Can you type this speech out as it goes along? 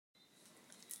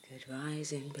Good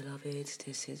rising, beloveds.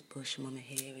 This is Bush Mama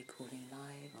here, recording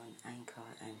live on Anchor,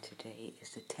 and today is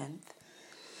the 10th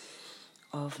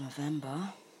of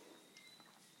November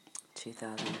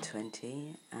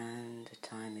 2020, and the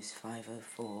time is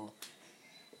 5:04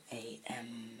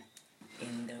 a.m.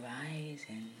 in the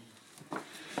rising.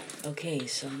 Okay,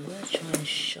 so I'm going to try and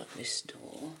shut this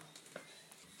door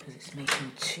because it's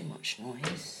making too much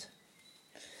noise.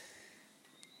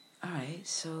 Alright,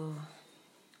 so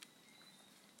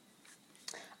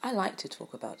I like to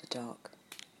talk about the dark,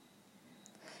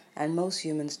 and most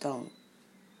humans don't.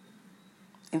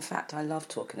 In fact, I love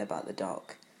talking about the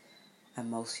dark,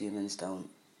 and most humans don't.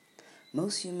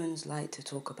 Most humans like to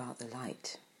talk about the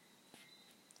light,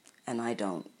 and I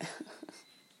don't.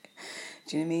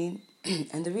 Do you know what I mean?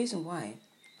 And the reason why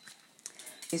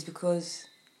is because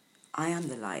I am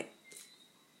the light.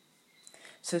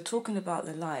 So talking about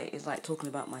the light is like talking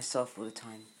about myself all the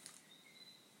time.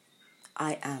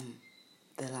 I am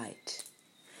the light.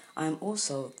 I am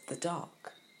also the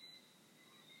dark.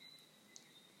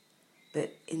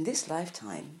 But in this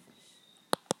lifetime,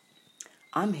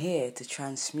 I'm here to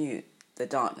transmute the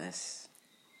darkness.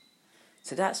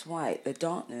 So that's why the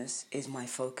darkness is my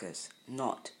focus,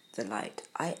 not the light.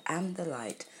 I am the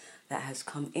light that has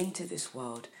come into this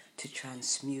world to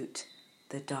transmute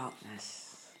the darkness.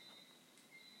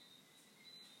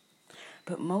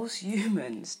 But most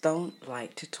humans don't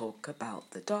like to talk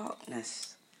about the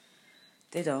darkness.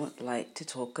 They don't like to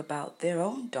talk about their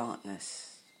own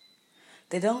darkness.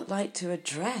 They don't like to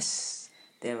address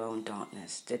their own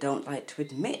darkness. They don't like to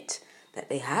admit that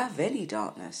they have any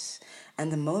darkness.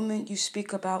 And the moment you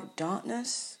speak about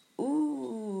darkness,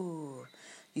 you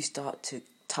start to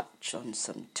touch on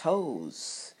some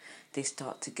toes. They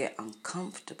start to get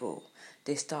uncomfortable.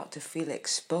 They start to feel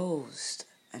exposed,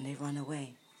 and they run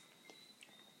away.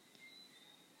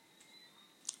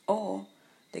 Or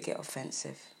they get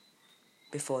offensive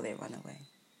before they run away.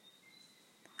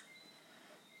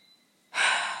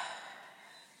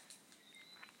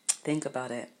 Think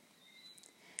about it.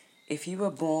 If you were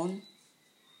born,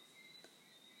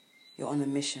 you're on a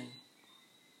mission.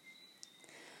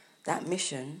 That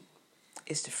mission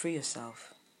is to free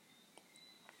yourself.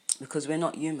 Because we're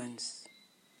not humans.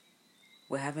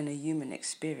 We're having a human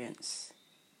experience.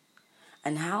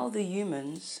 And how the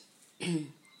humans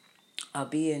are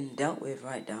being dealt with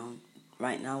right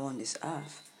now on this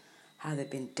earth, how they've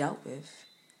been dealt with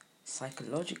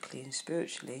psychologically and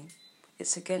spiritually,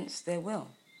 it's against their will.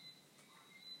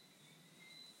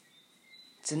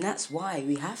 So that's why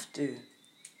we have to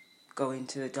go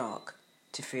into the dark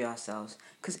to free ourselves.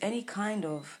 Because any kind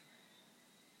of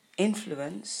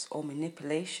influence or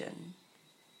manipulation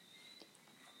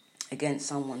against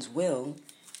someone's will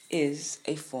is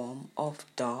a form of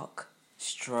dark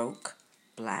stroke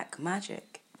black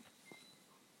magic.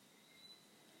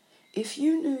 If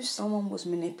you knew someone was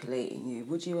manipulating you,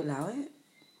 would you allow it?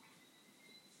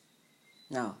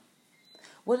 No.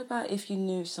 What about if you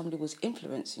knew somebody was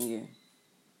influencing you?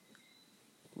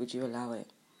 Would you allow it?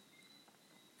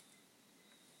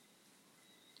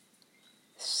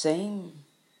 Same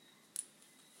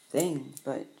thing,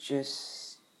 but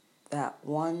just that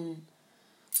one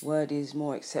word is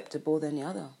more acceptable than the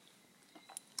other.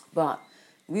 But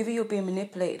whether you're being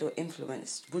manipulated or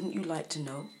influenced, wouldn't you like to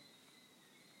know?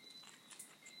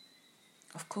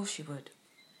 Of course you would.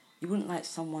 You wouldn't like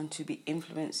someone to be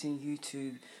influencing you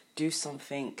to do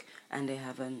something and they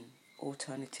have an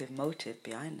alternative motive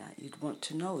behind that. You'd want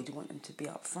to know. You'd want them to be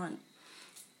upfront.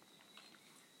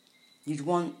 You'd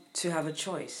want to have a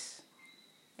choice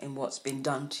in what's been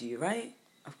done to you, right?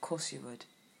 Of course you would.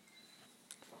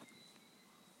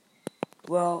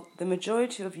 Well, the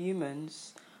majority of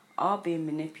humans are being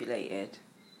manipulated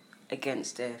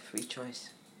against their free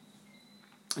choice.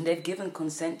 And they've given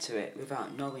consent to it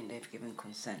without knowing they've given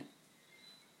consent.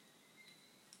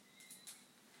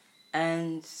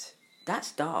 And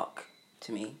that's dark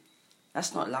to me.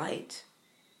 That's not light.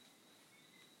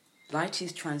 Light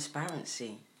is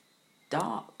transparency.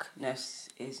 Darkness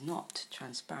is not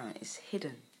transparent. It's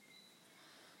hidden.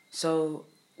 So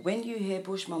when you hear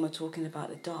Bush Mama talking about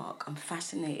the dark, I'm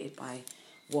fascinated by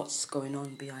what's going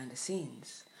on behind the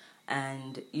scenes.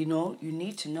 And you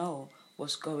need to know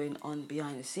what's going on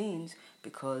behind the scenes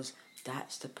because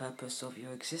that's the purpose of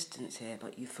your existence here,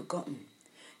 but you've forgotten.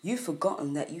 You've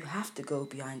forgotten that you have to go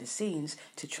behind the scenes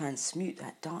to transmute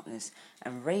that darkness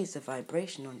and raise the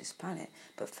vibration on this planet.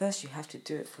 But first you have to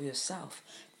do it for yourself.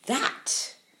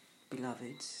 That,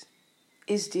 beloveds,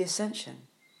 is the ascension.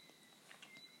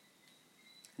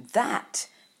 That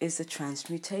is the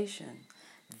transmutation.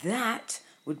 That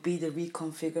would be the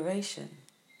reconfiguration.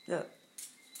 Look,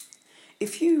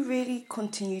 if you really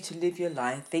continue to live your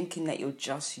life thinking that you're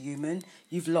just human,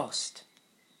 you've lost.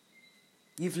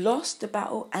 You've lost the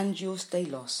battle and you'll stay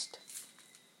lost.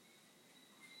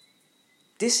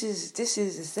 This is the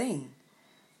thing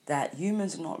that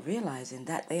humans are not realizing,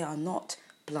 that they are not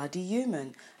bloody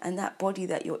human, and that body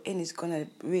that you're in is going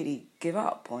to really give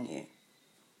up on you.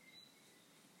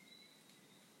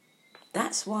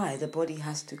 That's why the body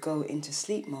has to go into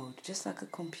sleep mode, just like a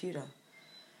computer.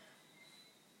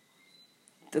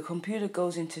 The computer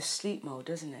goes into sleep mode,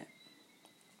 doesn't it?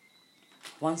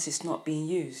 Once it's not being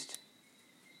used.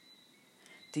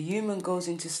 The human goes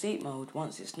into sleep mode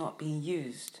once it's not being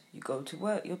used. You go to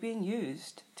work, you're being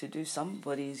used to do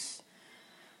somebody's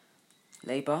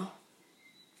labour.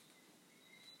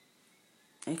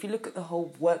 And if you look at the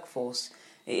whole workforce,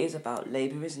 it is about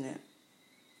labour, isn't it?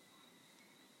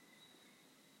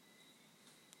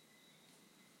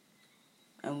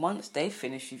 And once they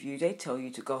finish with you, they tell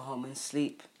you to go home and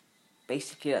sleep.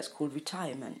 Basically, that's called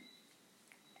retirement.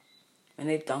 When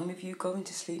they're done with you, go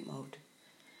into sleep mode.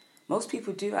 Most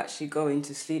people do actually go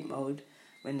into sleep mode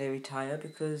when they retire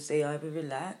because they either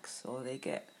relax or they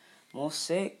get more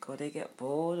sick or they get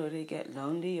bored or they get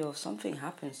lonely or something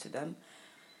happens to them.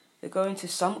 They go into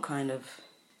some kind of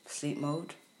sleep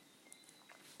mode.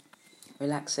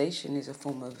 Relaxation is a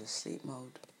form of a sleep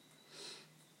mode.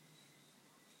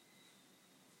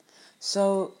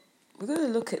 So we're going to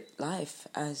look at life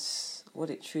as what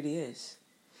it truly is.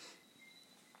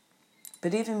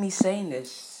 But even me saying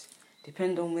this,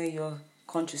 depending on where your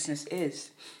consciousness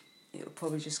is, it will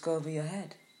probably just go over your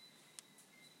head.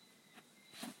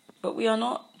 But we are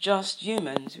not just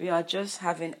humans. We are just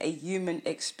having a human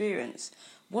experience.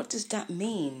 What does that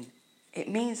mean? It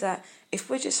means that if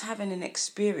we're just having an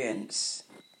experience,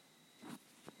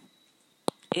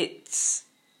 it's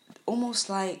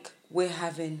almost like we're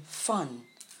having fun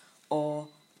or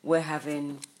we're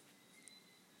having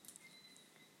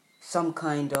some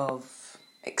kind of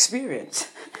experience.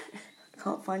 I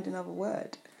can't find another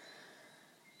word.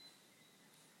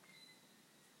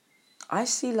 I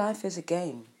see life as a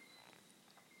game.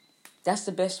 That's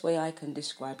the best way I can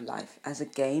describe life, as a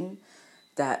game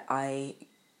that I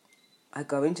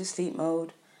go into sleep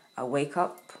mode, I wake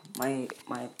up, my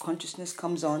consciousness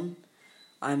comes on,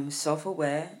 I'm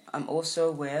self-aware, I'm also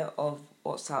aware of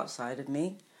what's outside of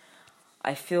me.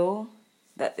 I feel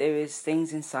that there is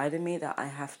things inside of me that I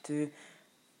have to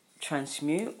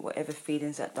transmute, whatever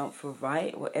feelings that don't feel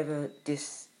right, whatever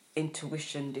this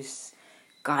intuition, this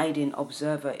guiding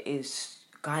observer is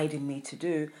guiding me to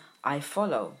do, I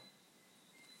follow.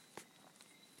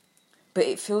 But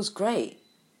it feels great.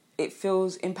 It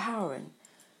feels empowering.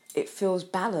 It feels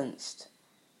balanced.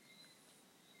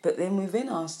 But then within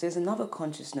us, there's another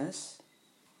consciousness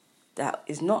that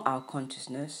is not our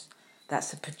consciousness.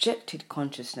 That's a projected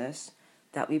consciousness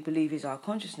that we believe is our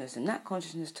consciousness. And that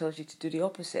consciousness tells you to do the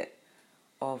opposite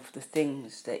of the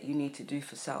things that you need to do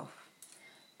for self.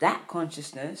 That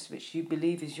consciousness, which you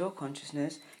believe is your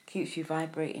consciousness, keeps you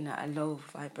vibrating at a low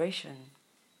vibration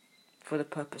for the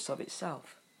purpose of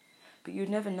itself. But you'd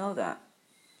never know that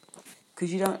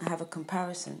because you don't have a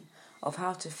comparison of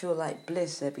how to feel like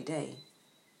bliss every day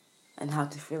and how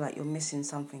to feel like you're missing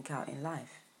something out in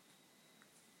life.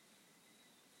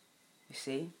 You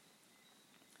see?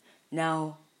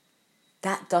 Now,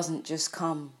 that doesn't just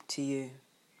come to you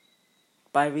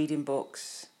by reading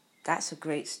books. That's a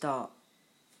great start.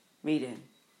 Reading.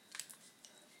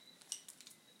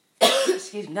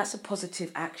 Excuse me, that's a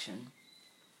positive action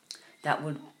that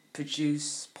would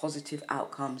produce positive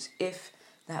outcomes if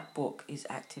that book is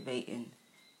activating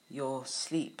your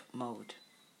sleep mode.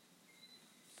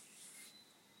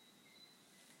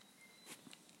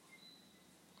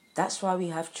 That's why we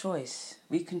have choice.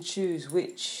 We can choose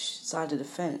which side of the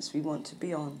fence we want to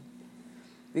be on.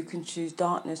 We can choose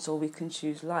darkness or we can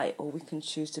choose light, or we can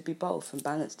choose to be both and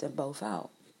balance them both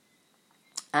out.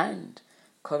 And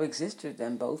coexist with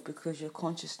them both because your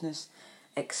consciousness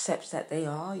accepts that they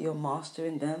are, you're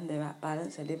mastering them, they're at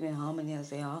balance, they live in harmony as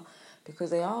they are, because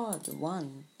they are the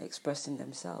one expressing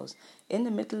themselves. In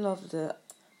the middle of the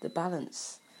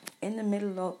balance, in the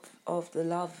middle of the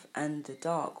love and the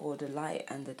dark, or the light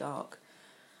and the dark,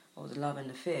 or the love and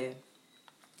the fear,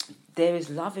 there is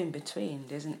love in between.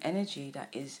 There's an energy that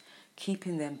is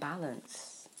keeping them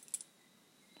balanced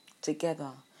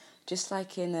together. Just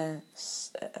like in a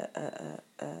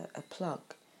plug,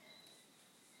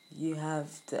 you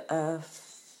have the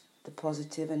earth, the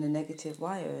positive and the negative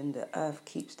wire, and the earth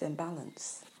keeps them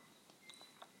balanced.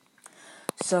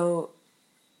 So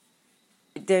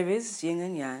there is yin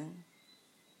and yang.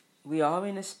 We are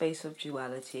in a space of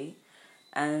duality,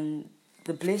 and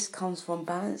the bliss comes from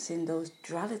balancing those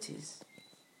dualities.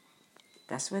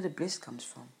 That's where the bliss comes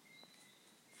from.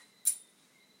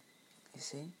 You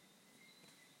see?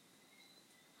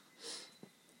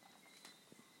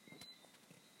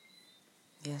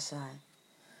 Yes, I.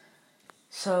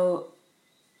 So,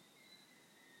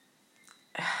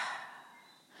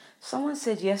 someone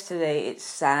said yesterday it's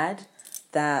sad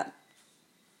that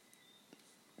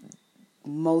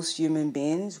most human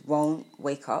beings won't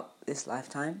wake up this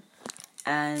lifetime,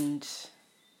 and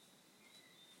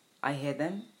I hear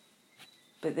them.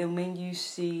 But then when you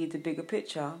see the bigger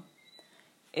picture,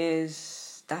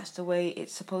 that's the way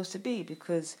it's supposed to be,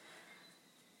 because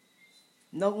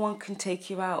no one can take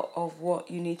you out of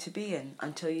what you need to be in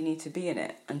until you need to be in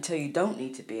it, until you don't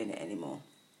need to be in it anymore.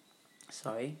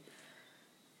 Sorry.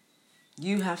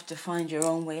 You have to find your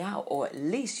own way out, or at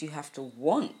least you have to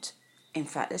want. In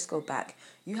fact, let's go back.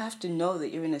 You have to know that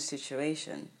you're in a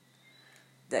situation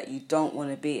that you don't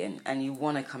want to be in and you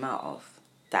want to come out of.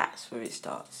 That's where it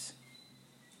starts.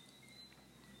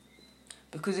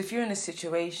 Because if you're in a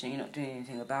situation, you're not doing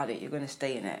anything about it, you're going to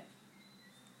stay in it.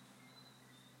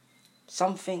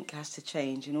 Something has to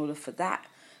change in order for that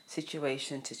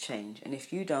situation to change. And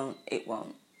if you don't, it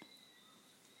won't.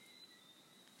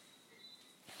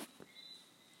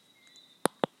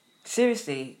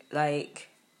 Seriously, like,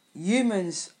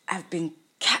 humans have been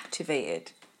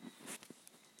captivated.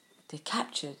 They're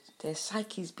captured. Their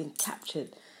psyche's been captured.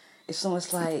 It's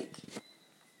almost like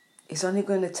it's only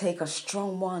going to take a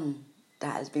strong one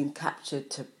that has been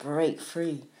captured to break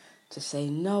free, to say,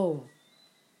 no,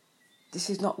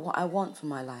 this is not what I want for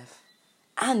my life,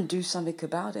 and do something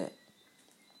about it.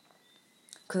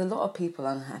 Because a lot of people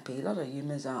are unhappy, a lot of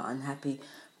humans are unhappy,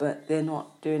 but they're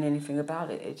not doing anything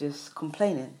about it. They're just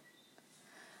complaining.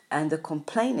 And the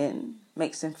complaining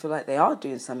makes them feel like they are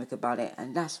doing something about it,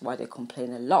 and that's why they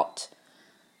complain a lot.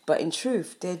 But in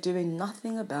truth, they're doing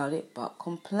nothing about it but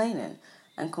complaining.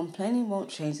 And complaining won't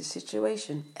change the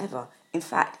situation ever. In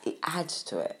fact, it adds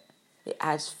to it. It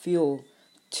adds fuel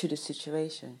to the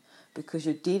situation, because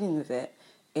you're dealing with it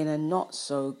in a not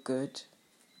so good,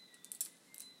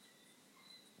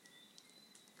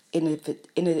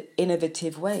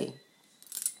 innovative way.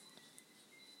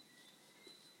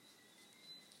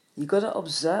 You got to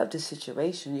observe the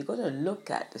situation. You got to look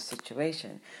at the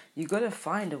situation. You got to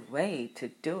find a way to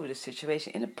deal with the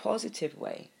situation in a positive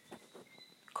way.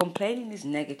 Complaining is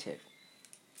negative.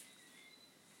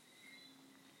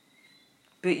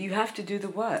 But you have to do the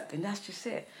work, and that's just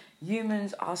it.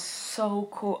 Humans are so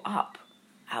caught up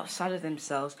outside of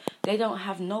themselves, they don't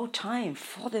have no time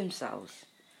for themselves.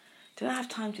 They don't have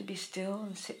time to be still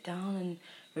and sit down and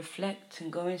reflect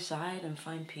and go inside and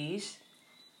find peace.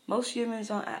 Most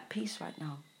humans aren't at peace right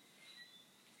now.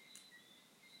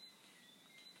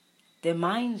 Their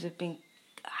minds have been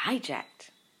hijacked.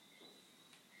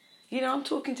 You know, I'm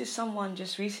talking to someone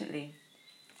just recently,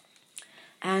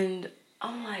 and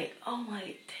I'm like, oh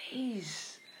my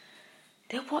days.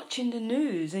 They're watching the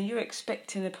news and you're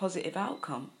expecting a positive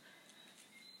outcome.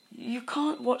 You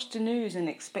can't watch the news and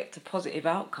expect a positive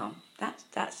outcome.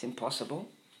 That's impossible.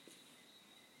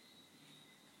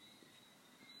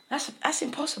 That's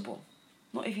impossible.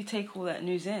 Not if you take all that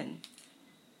news in.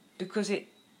 Because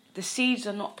the seeds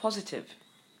are not positive.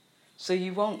 So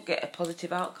you won't get a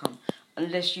positive outcome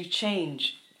unless you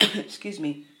change,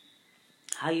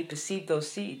 how you perceive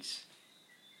those seeds.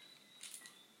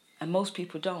 And most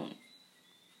people don't.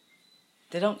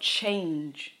 They don't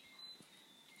change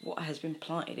what has been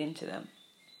planted into them.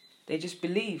 They just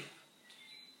believe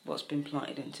what's been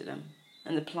planted into them.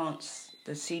 And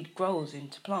the seed grows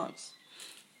into plants.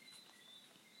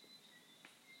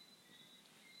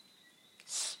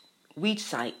 Weed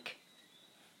psych.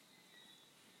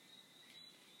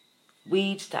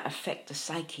 Weeds that affect the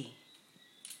psyche.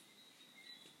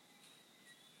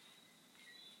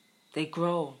 They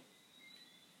grow.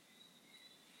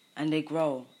 And they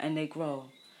grow, and they grow,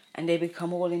 and they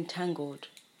become all entangled.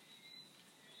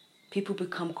 People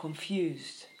become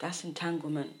confused. That's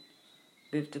entanglement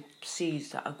with the seeds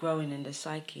that are growing in the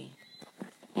psyche.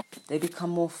 They become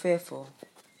more fearful.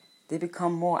 They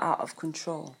become more out of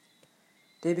control.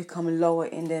 They become lower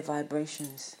in their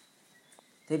vibrations.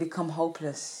 They become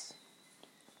hopeless.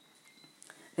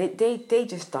 They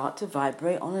just start to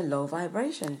vibrate on a low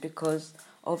vibration because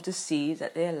of the seeds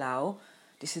that they allow.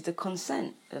 This is the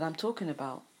consent that I'm talking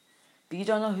about. But you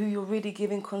don't know who you're really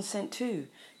giving consent to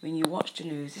when you watch the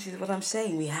news. This is what I'm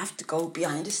saying. We have to go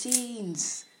behind the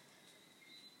scenes.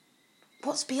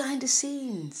 What's behind the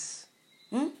scenes?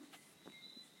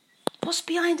 What's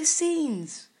behind the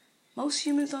scenes? Most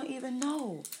humans don't even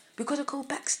know. We've got to go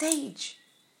backstage.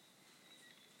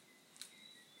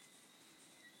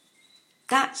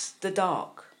 That's the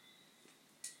dark.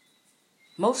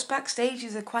 Most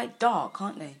backstages are quite dark,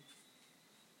 aren't they?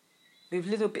 With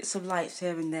little bits of lights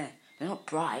here and there. They're not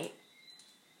bright.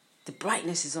 The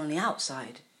brightness is on the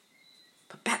outside.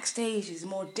 But backstage is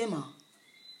more dimmer.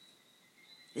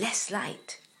 Less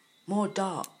light. More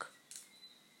dark.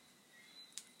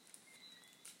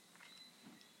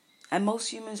 And most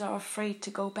humans are afraid to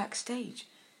go backstage.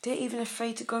 They're even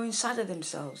afraid to go inside of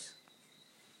themselves.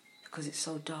 Because it's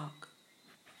so dark.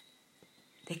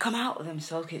 They come out of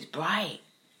themselves because it's bright.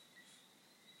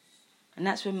 And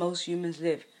that's where most humans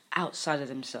live. Outside of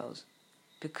themselves.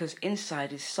 Because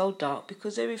inside is so dark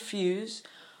because they refuse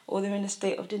or they're in a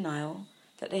state of denial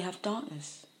that they have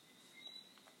darkness.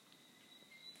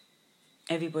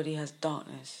 Everybody has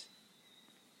darkness.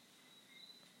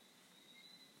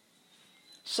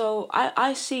 So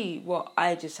I see what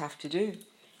I just have to do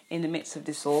in the midst of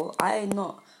this all.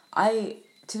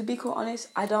 To be quite honest,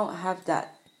 I don't have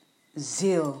that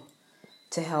zeal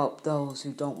to help those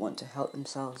who don't want to help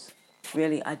themselves.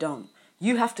 Really, I don't.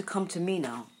 You have to come to me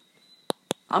now.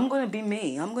 I'm going to be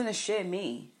me. I'm going to share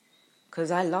me.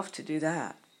 Because I love to do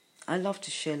that. I love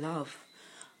to share love.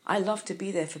 I love to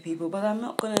be there for people. But I'm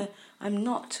not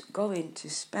going to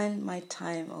spend my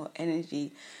time or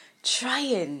energy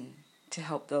trying to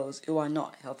help those who are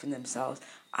not helping themselves.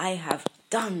 I have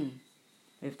done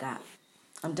with that.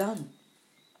 I'm done.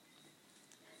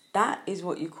 That is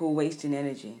what you call wasting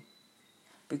energy.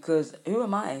 Because who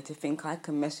am I to think I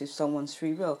can mess with someone's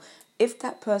free will? If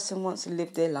that person wants to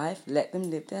live their life, let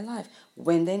them live their life.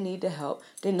 When they need the help,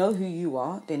 they know who you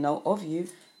are, they know of you,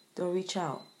 they'll reach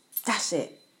out. That's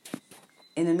it.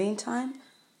 In the meantime,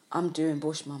 I'm doing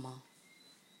Bush Mama.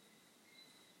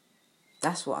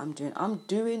 That's what I'm doing. I'm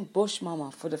doing Bush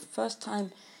Mama for the first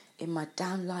time in my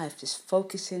damn life, just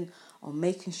focusing on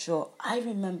making sure I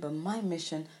remember my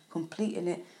mission, completing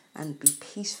it, and be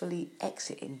peacefully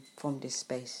exiting from this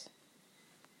space.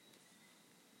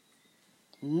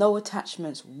 No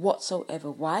attachments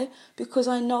whatsoever. Why? Because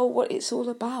I know what it's all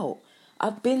about.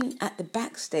 I've been at the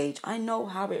backstage. I know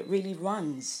how it really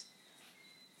runs.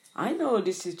 I know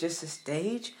this is just a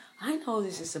stage. I know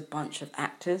this is a bunch of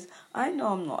actors. I know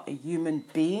I'm not a human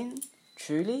being,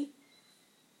 truly.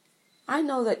 I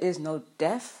know that there's no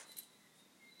death.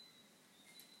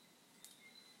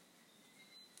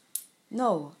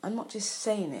 No, I'm not just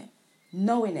saying it.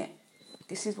 Knowing it.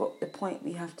 This is what the point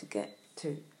we have to get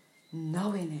to.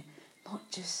 Knowing it, not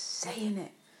just saying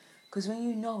it. Because when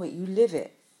you know it, you live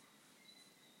it.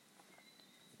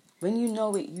 When you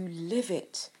know it, you live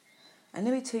it. And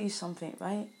let me tell you something,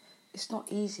 right? It's not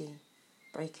easy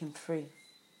breaking free.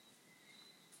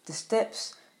 The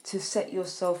steps to set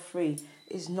yourself free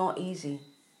is not easy.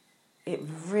 It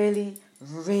really,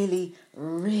 really,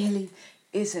 really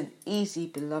isn't easy,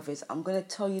 beloveds. I'm going to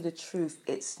tell you the truth.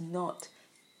 It's not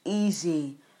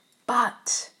easy.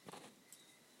 But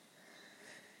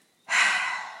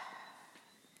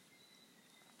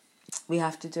we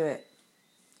have to do it.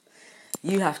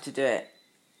 You have to do it.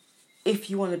 If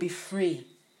you want to be free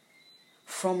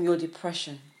from your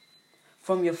depression,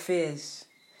 from your fears,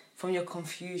 from your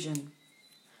confusion,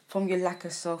 from your lack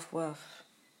of self-worth,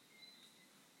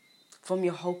 from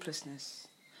your hopelessness,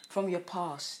 from your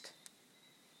past.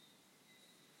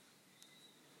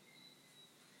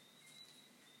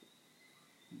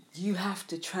 You have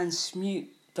to transmute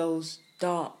those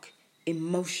dark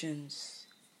emotions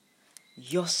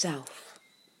yourself.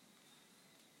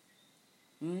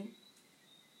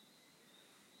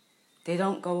 They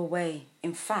don't go away.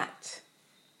 In fact,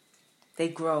 they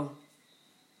grow.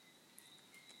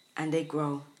 And they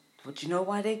grow. But do you know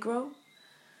why they grow?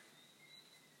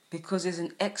 Because there's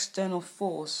an external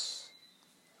force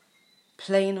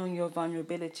playing on your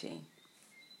vulnerability.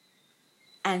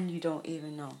 And you don't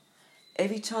even know.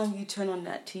 Every time you turn on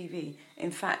that TV,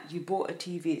 in fact, you bought a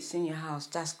TV, it's in your house,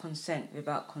 that's consent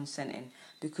without consenting.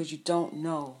 Because you don't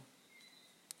know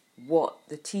what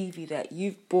the TV that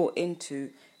you've bought into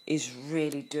is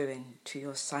really doing to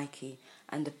your psyche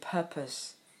and the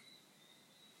purpose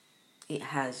it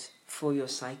has for your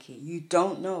psyche. You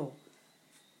don't know.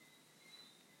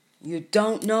 You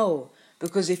don't know.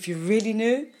 Because if you really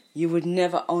knew, you would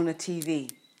never own a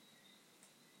TV.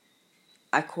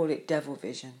 I call it devil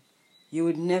vision. You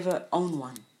would never own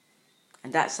one.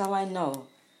 And that's how I know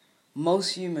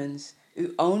most humans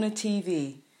who own a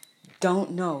TV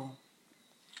don't know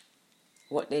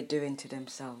what they're doing to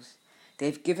themselves.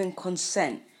 They've given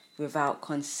consent without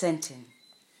consenting.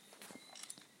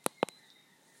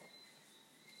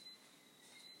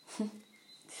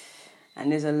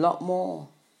 And there's a lot more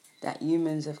that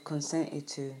humans have consented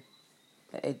to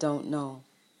that they don't know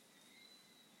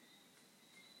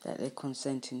that they're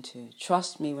consenting to.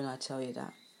 Trust me when I tell you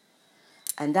that.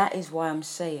 And that is why I'm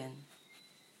saying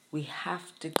we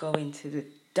have to go into the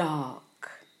dark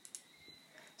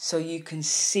so you can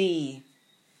see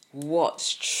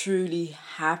what's truly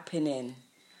happening.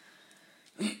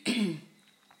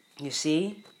 You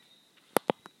see?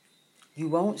 You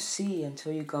won't see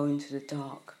until you go into the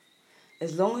dark.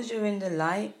 As long as you're in the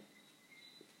light,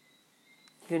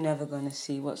 you're never going to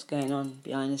see what's going on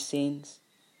behind the scenes.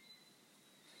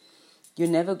 You're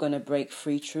never going to break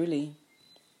free truly.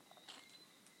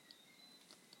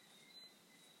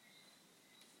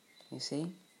 You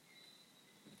see?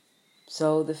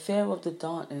 So the fear of the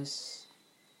darkness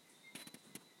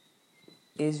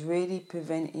is really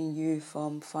preventing you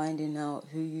from finding out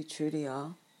who you truly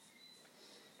are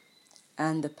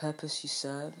and the purpose you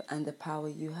serve and the power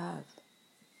you have.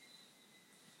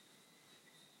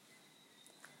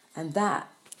 And that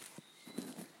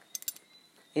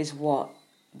is what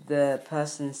the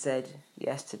person said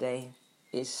yesterday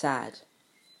is sad.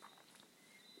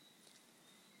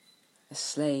 A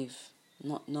slave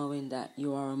not knowing that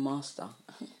you are a master.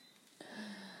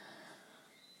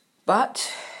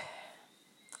 But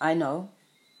I know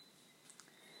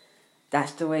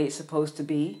that's the way it's supposed to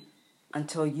be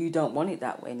until you don't want it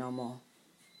that way no more.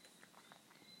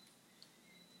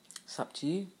 It's up to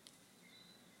you.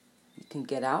 You can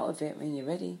get out of it when you're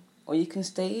ready, or you can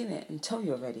stay in it until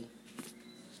you're ready.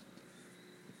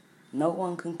 No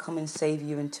one can come and save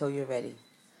you until you're ready.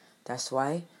 That's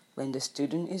why when the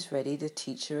student is ready, the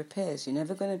teacher appears. You're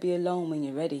never going to be alone when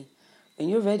you're ready. When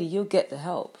you're ready, you'll get the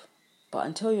help. But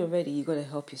until you're ready, you've got to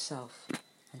help yourself.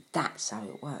 And that's how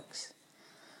it works.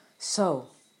 So,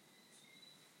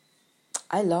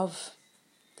 I love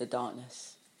the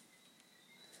darkness.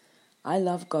 I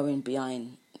love going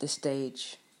behind the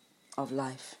stage of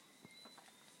life.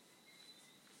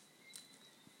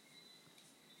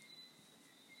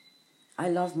 I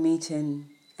love meeting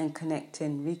and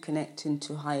connecting, reconnecting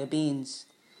to higher beings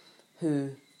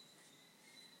who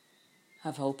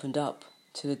have opened up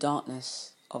to the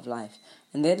darkness of life.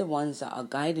 And they're the ones that are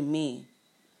guiding me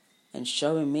and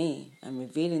showing me and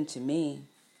revealing to me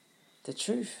the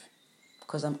truth,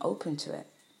 because I'm open to it.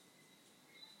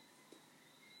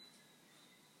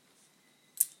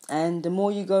 And the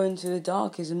more you go into the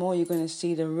dark is the more you're going to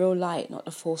see the real light, not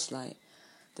the false light.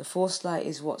 The false light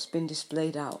is what's been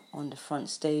displayed out on the front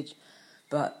stage,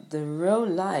 but the real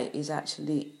light is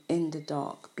actually in the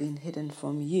dark, being hidden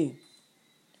from you.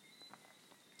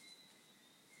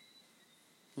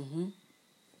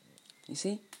 You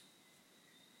see?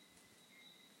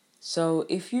 So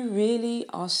if you really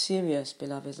are serious,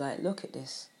 beloveds, like, look at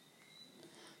this.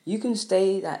 You can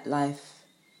stay that life,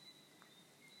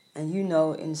 and you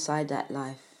know inside that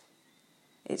life,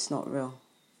 it's not real.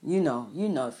 You know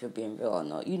if you're being real or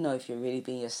not. You know if you're really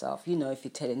being yourself. You know if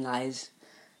you're telling lies.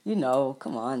 You know,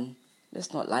 come on,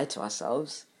 let's not lie to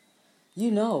ourselves.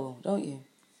 You know, don't you?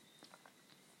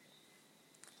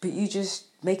 But you just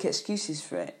make excuses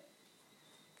for it.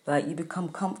 Like, you become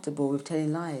comfortable with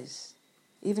telling lies,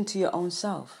 even to your own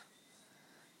self.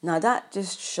 Now that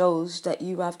just shows that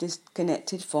you have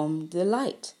disconnected from the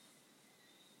light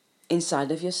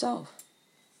inside of yourself.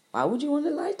 Why would you want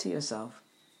to lie to yourself?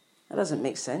 That doesn't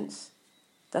make sense.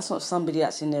 That's not somebody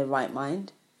that's in their right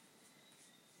mind.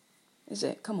 Is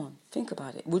it? Come on, think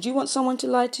about it. Would you want someone to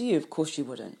lie to you? Of course you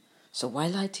wouldn't. So why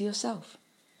lie to yourself?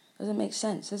 Doesn't make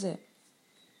sense, does it?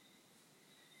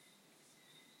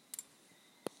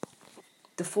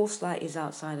 The false light is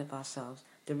outside of ourselves.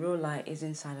 The real light is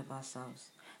inside of ourselves.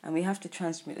 And we have to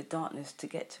transmute the darkness to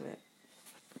get to it.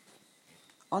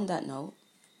 On that note,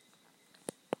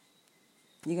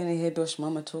 you're going to hear Bush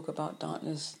Mama talk about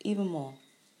darkness even more.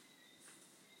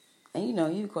 And you know,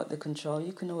 you've got the control.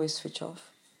 You can always switch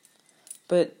off.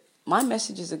 But my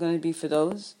messages are going to be for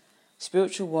those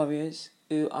spiritual warriors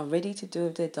who are ready to deal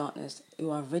with their darkness, who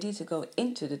are ready to go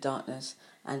into the darkness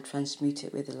and transmute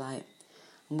it with the light.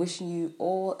 I'm wishing you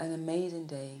all an amazing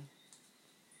day.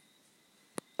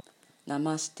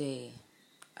 Namaste.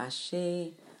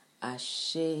 Ashe,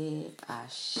 Ashe,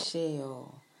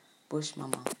 Asheo. Bush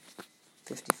Mama,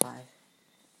 55.